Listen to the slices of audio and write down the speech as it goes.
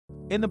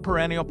In the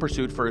perennial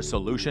pursuit for a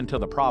solution to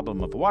the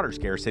problem of water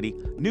scarcity,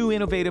 new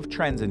innovative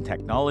trends and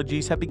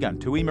technologies have begun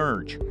to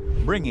emerge,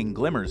 bringing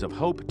glimmers of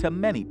hope to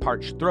many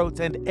parched throats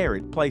and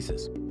arid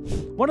places.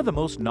 One of the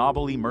most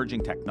novel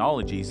emerging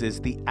technologies is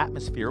the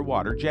atmosphere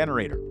water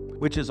generator,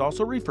 which is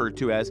also referred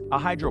to as a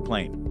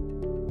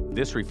hydroplane.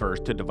 This refers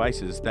to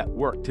devices that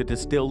work to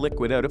distill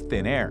liquid out of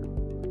thin air.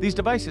 These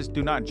devices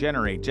do not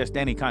generate just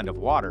any kind of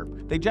water,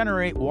 they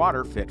generate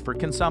water fit for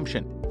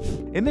consumption.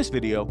 In this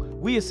video,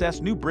 we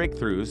assess new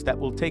breakthroughs that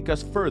will take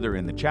us further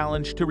in the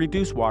challenge to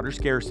reduce water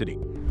scarcity.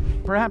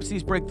 Perhaps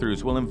these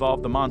breakthroughs will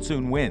involve the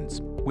monsoon winds,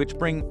 which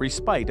bring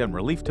respite and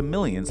relief to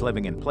millions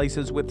living in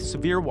places with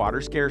severe water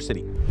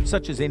scarcity,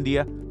 such as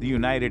India, the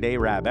United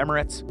Arab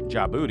Emirates,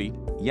 Djibouti,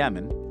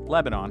 Yemen,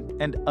 Lebanon,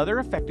 and other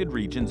affected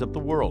regions of the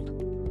world.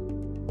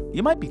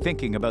 You might be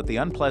thinking about the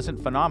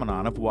unpleasant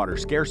phenomenon of water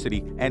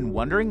scarcity and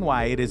wondering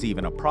why it is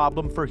even a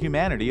problem for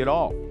humanity at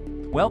all.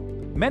 Well,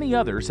 many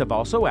others have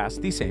also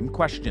asked these same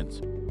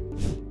questions.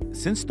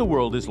 Since the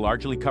world is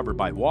largely covered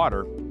by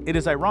water, it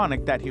is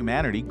ironic that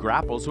humanity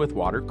grapples with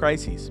water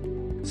crises.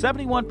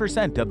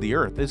 71% of the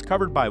Earth is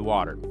covered by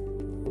water.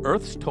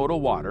 Earth's total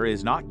water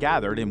is not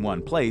gathered in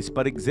one place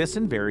but exists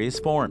in various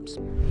forms.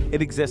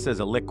 It exists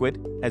as a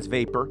liquid, as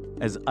vapor,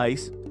 as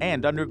ice,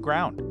 and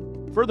underground.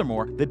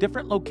 Furthermore, the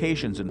different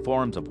locations and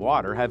forms of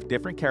water have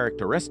different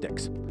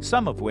characteristics,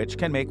 some of which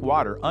can make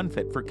water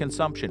unfit for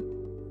consumption.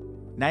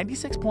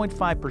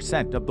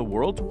 96.5% of the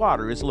world's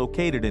water is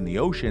located in the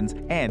oceans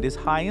and is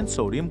high in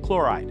sodium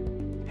chloride.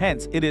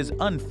 Hence, it is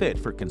unfit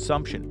for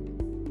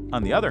consumption.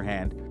 On the other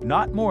hand,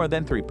 not more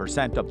than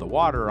 3% of the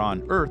water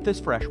on Earth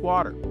is fresh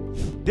water.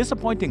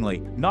 Disappointingly,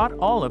 not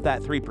all of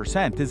that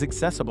 3% is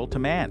accessible to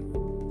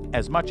man.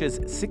 As much as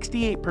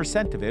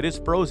 68% of it is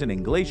frozen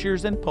in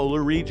glaciers and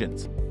polar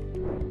regions.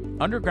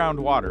 Underground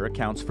water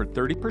accounts for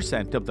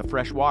 30% of the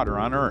fresh water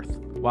on Earth,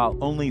 while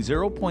only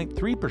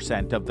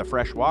 0.3% of the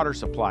fresh water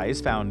supply is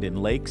found in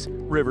lakes,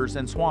 rivers,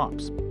 and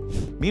swamps.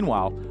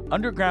 Meanwhile,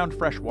 underground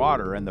fresh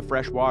water and the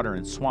fresh water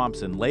in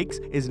swamps and lakes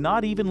is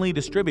not evenly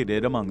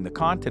distributed among the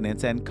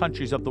continents and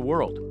countries of the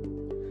world.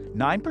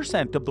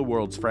 9% of the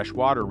world's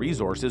freshwater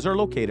resources are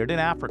located in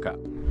Africa.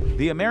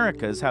 The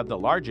Americas have the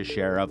largest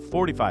share of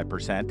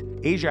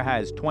 45%, Asia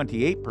has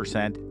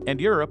 28%, and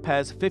Europe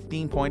has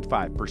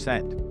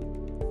 15.5%.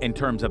 In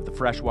terms of the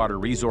freshwater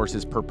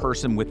resources per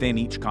person within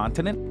each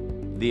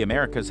continent, the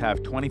Americas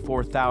have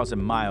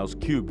 24,000 miles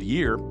cubed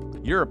year,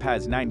 Europe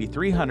has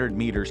 9,300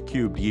 meters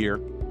cubed year,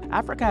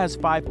 Africa has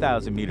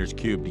 5,000 meters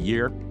cubed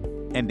year,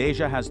 and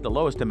Asia has the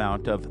lowest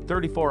amount of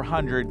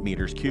 3,400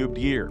 meters cubed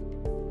year.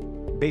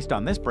 Based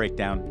on this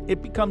breakdown,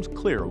 it becomes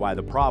clear why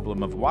the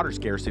problem of water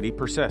scarcity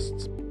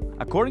persists.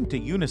 According to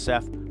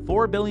UNICEF,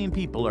 4 billion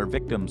people are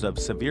victims of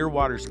severe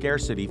water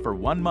scarcity for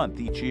 1 month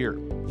each year.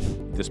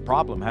 This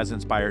problem has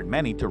inspired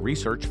many to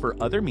research for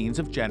other means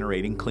of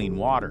generating clean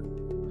water.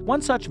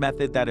 One such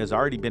method that has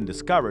already been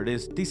discovered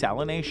is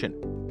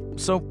desalination.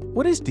 So,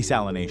 what is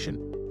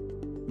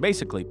desalination?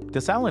 Basically,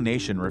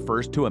 desalination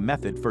refers to a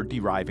method for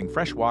deriving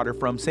fresh water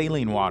from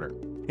saline water.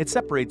 It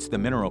separates the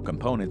mineral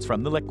components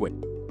from the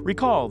liquid.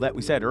 Recall that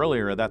we said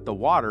earlier that the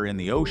water in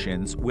the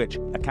oceans, which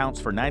accounts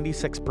for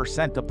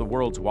 96% of the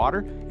world's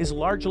water, is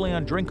largely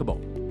undrinkable.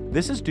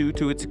 This is due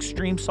to its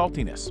extreme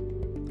saltiness.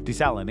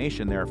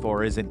 Desalination,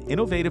 therefore, is an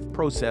innovative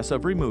process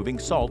of removing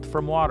salt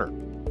from water.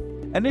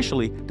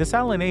 Initially,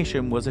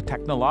 desalination was a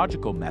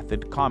technological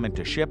method common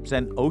to ships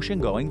and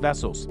ocean-going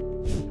vessels.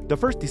 The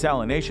first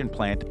desalination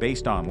plant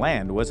based on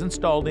land was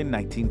installed in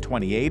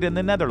 1928 in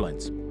the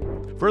Netherlands.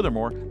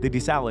 Furthermore, the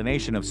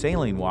desalination of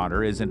saline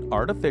water is an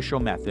artificial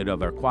method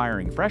of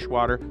acquiring fresh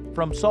water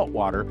from salt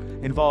water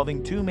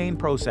involving two main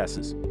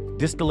processes: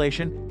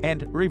 distillation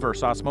and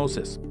reverse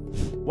osmosis.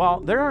 While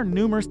there are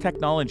numerous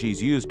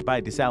technologies used by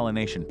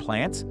desalination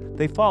plants,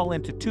 they fall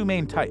into two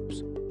main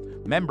types: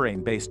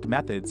 membrane-based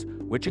methods,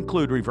 which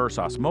include reverse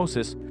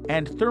osmosis,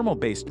 and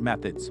thermal-based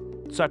methods,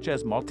 such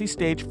as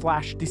multi-stage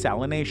flash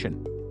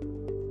desalination.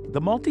 The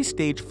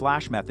multi-stage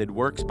flash method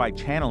works by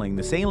channeling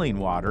the saline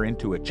water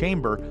into a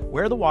chamber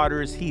where the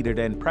water is heated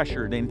and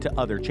pressured into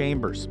other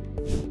chambers.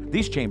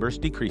 These chambers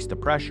decrease the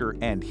pressure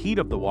and heat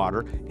of the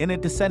water in a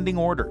descending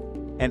order.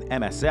 An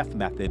MSF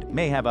method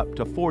may have up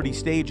to 40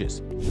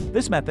 stages.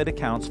 This method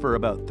accounts for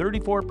about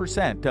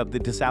 34% of the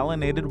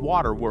desalinated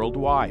water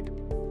worldwide.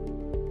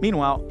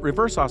 Meanwhile,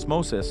 reverse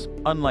osmosis,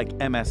 unlike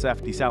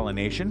MSF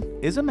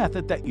desalination, is a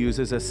method that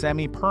uses a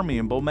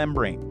semi-permeable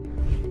membrane.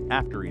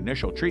 After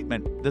initial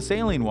treatment, the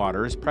saline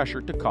water is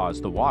pressured to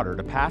cause the water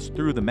to pass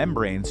through the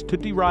membranes to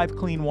derive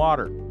clean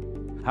water.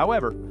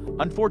 However,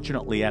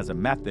 unfortunately, as a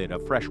method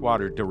of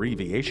freshwater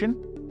derivation,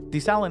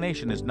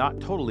 desalination is not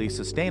totally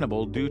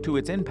sustainable due to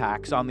its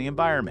impacts on the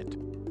environment.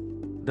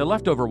 The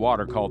leftover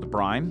water called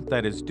brine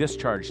that is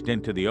discharged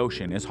into the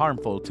ocean is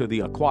harmful to the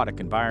aquatic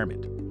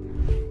environment.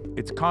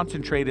 Its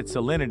concentrated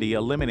salinity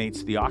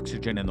eliminates the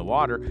oxygen in the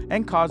water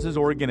and causes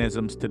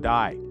organisms to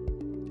die.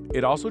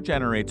 It also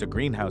generates a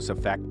greenhouse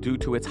effect due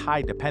to its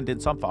high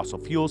dependence on fossil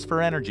fuels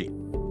for energy.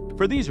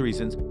 For these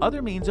reasons,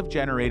 other means of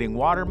generating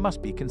water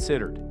must be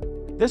considered.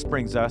 This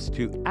brings us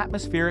to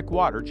atmospheric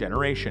water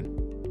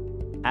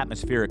generation.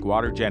 Atmospheric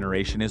water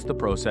generation is the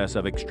process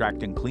of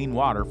extracting clean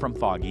water from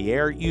foggy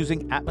air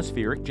using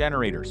atmospheric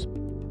generators.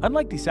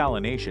 Unlike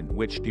desalination,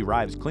 which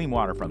derives clean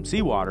water from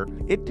seawater,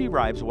 it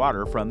derives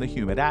water from the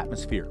humid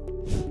atmosphere.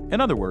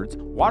 In other words,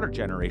 water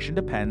generation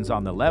depends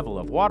on the level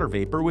of water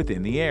vapor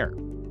within the air.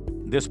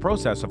 This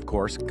process, of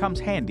course, comes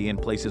handy in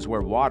places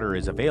where water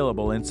is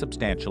available in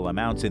substantial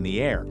amounts in the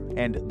air,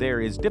 and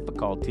there is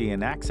difficulty in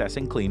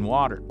accessing clean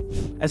water.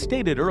 As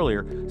stated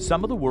earlier,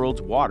 some of the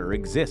world's water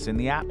exists in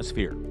the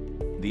atmosphere.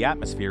 The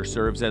atmosphere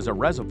serves as a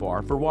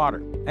reservoir for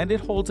water, and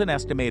it holds an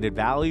estimated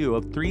value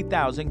of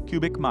 3,000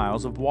 cubic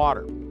miles of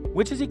water,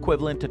 which is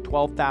equivalent to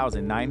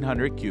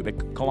 12,900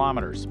 cubic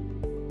kilometers.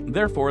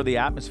 Therefore, the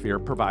atmosphere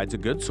provides a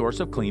good source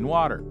of clean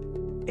water.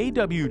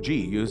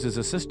 AWG uses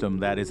a system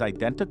that is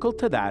identical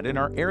to that in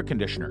our air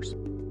conditioners.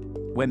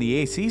 When the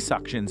AC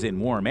suctions in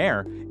warm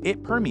air,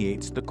 it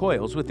permeates the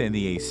coils within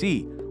the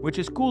AC, which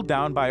is cooled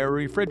down by a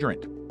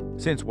refrigerant.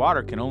 Since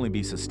water can only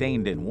be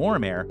sustained in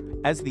warm air,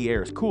 as the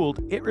air is cooled,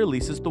 it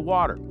releases the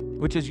water,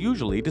 which is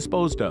usually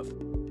disposed of.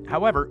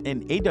 However,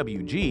 in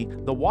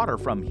AWG, the water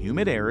from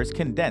humid air is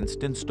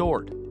condensed and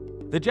stored.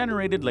 The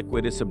generated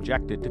liquid is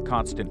subjected to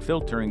constant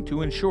filtering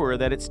to ensure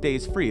that it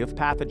stays free of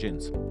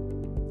pathogens.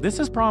 This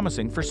is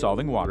promising for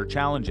solving water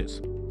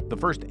challenges. The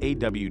first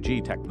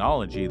AWG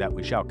technology that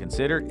we shall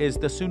consider is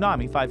the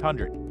Tsunami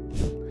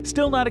 500.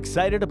 Still not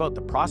excited about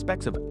the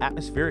prospects of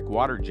atmospheric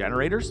water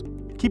generators?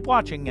 Keep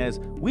watching as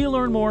we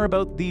learn more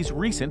about these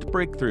recent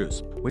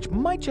breakthroughs, which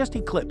might just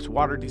eclipse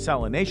water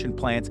desalination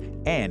plants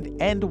and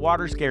end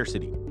water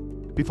scarcity.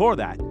 Before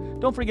that,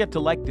 don't forget to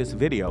like this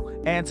video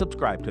and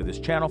subscribe to this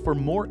channel for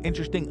more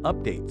interesting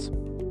updates.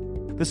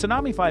 The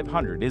Tsunami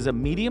 500 is a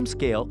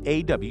medium-scale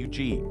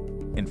AWG.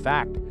 In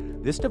fact,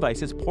 this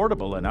device is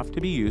portable enough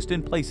to be used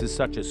in places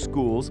such as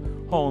schools,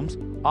 homes,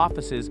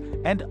 offices,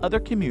 and other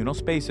communal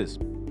spaces.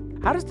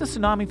 How does the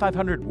Tsunami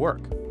 500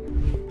 work?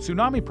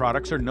 Tsunami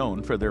products are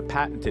known for their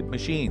patented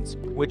machines,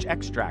 which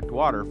extract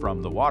water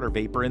from the water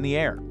vapor in the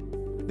air.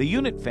 The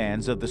unit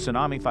fans of the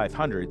Tsunami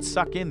 500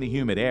 suck in the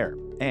humid air,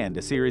 and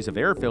a series of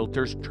air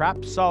filters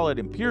trap solid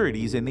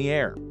impurities in the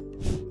air.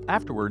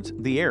 Afterwards,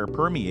 the air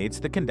permeates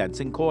the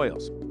condensing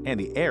coils, and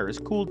the air is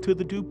cooled to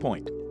the dew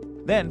point.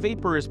 Then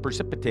vapor is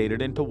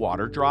precipitated into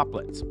water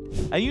droplets.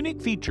 A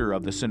unique feature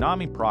of the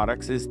Tsunami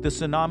products is the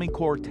Tsunami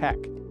Core Tech.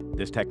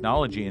 This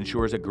technology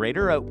ensures a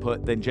greater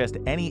output than just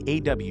any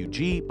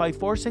AWG by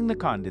forcing the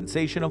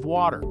condensation of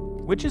water,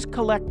 which is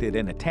collected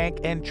in a tank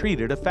and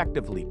treated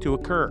effectively to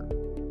occur.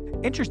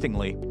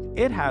 Interestingly,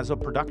 it has a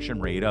production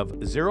rate of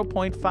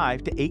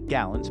 0.5 to 8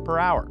 gallons per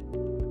hour.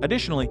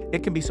 Additionally,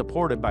 it can be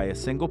supported by a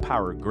single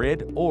power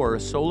grid or a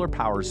solar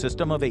power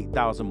system of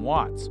 8,000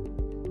 watts.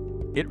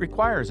 It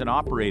requires an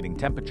operating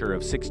temperature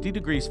of 60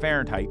 degrees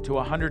Fahrenheit to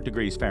 100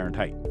 degrees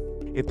Fahrenheit.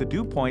 If the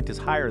dew point is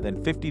higher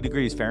than 50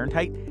 degrees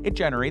Fahrenheit, it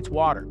generates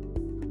water.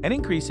 An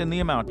increase in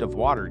the amount of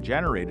water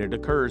generated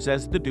occurs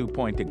as the dew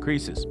point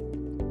increases.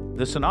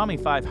 The Tsunami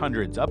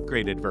 500's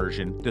upgraded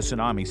version, the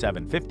Tsunami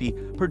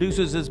 750,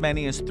 produces as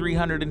many as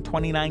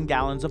 329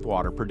 gallons of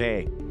water per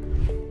day.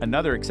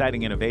 Another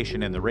exciting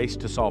innovation in the race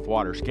to solve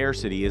water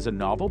scarcity is a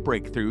novel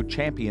breakthrough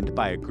championed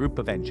by a group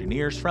of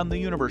engineers from the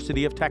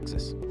University of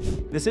Texas.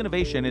 This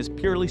innovation is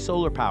purely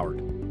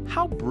solar-powered.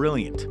 How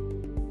brilliant!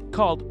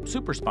 Called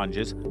super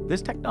sponges,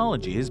 this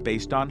technology is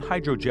based on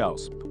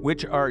hydrogels,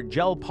 which are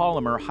gel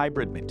polymer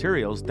hybrid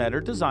materials that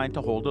are designed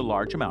to hold a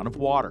large amount of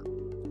water.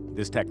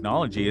 This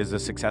technology is a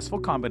successful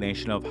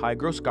combination of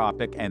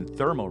hygroscopic and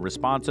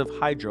thermal-responsive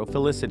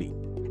hydrophilicity.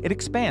 It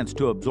expands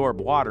to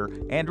absorb water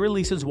and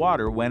releases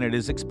water when it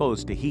is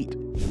exposed to heat.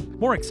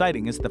 More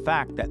exciting is the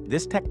fact that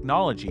this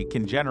technology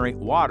can generate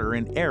water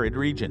in arid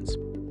regions.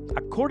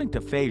 According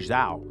to Fei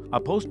Zhao,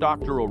 a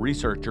postdoctoral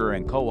researcher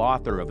and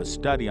co-author of a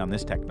study on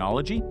this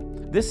technology,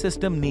 this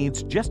system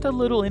needs just a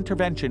little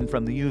intervention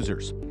from the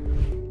users.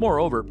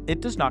 Moreover, it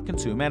does not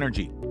consume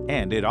energy,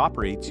 and it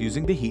operates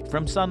using the heat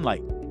from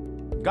sunlight.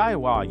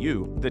 Gaiwa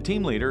Yu, the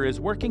team leader, is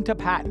working to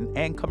patent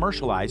and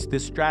commercialize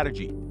this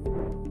strategy.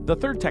 The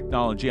third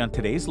technology on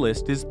today's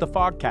list is the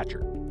fog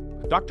catcher.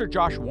 Dr.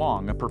 Josh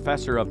Wong, a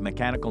professor of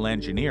mechanical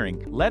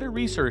engineering, led a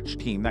research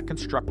team that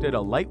constructed a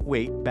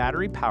lightweight,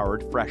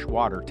 battery-powered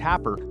freshwater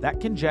tapper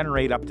that can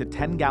generate up to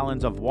 10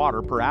 gallons of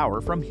water per hour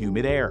from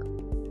humid air.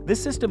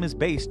 This system is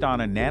based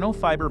on a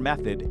nanofiber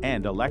method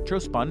and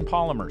electrospun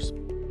polymers.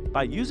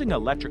 By using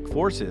electric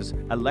forces,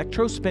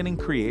 electrospinning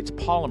creates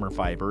polymer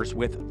fibers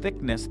with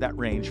thickness that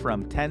range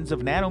from tens of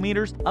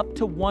nanometers up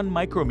to 1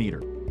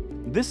 micrometer.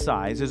 This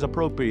size is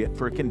appropriate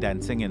for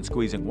condensing and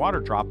squeezing water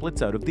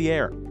droplets out of the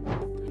air.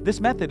 This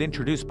method,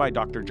 introduced by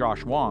Dr.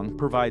 Josh Wong,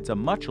 provides a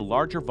much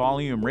larger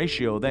volume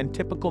ratio than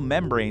typical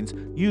membranes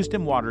used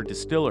in water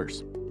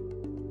distillers.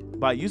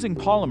 By using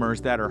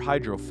polymers that are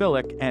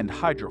hydrophilic and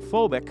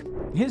hydrophobic,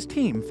 his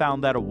team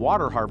found that a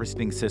water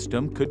harvesting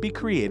system could be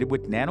created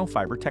with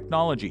nanofiber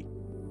technology.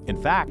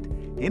 In fact,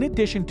 in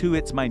addition to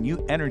its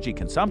minute energy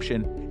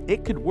consumption,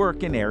 it could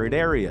work in arid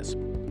areas,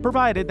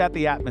 provided that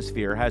the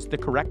atmosphere has the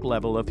correct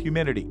level of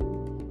humidity.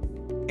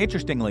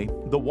 Interestingly,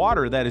 the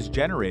water that is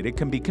generated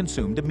can be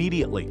consumed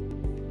immediately.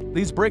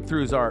 These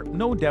breakthroughs are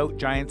no doubt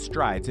giant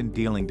strides in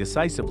dealing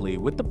decisively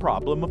with the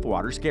problem of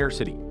water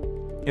scarcity.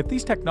 If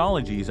these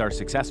technologies are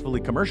successfully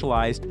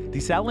commercialized,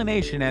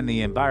 desalination and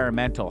the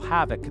environmental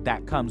havoc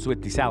that comes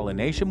with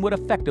desalination would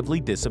effectively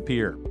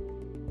disappear.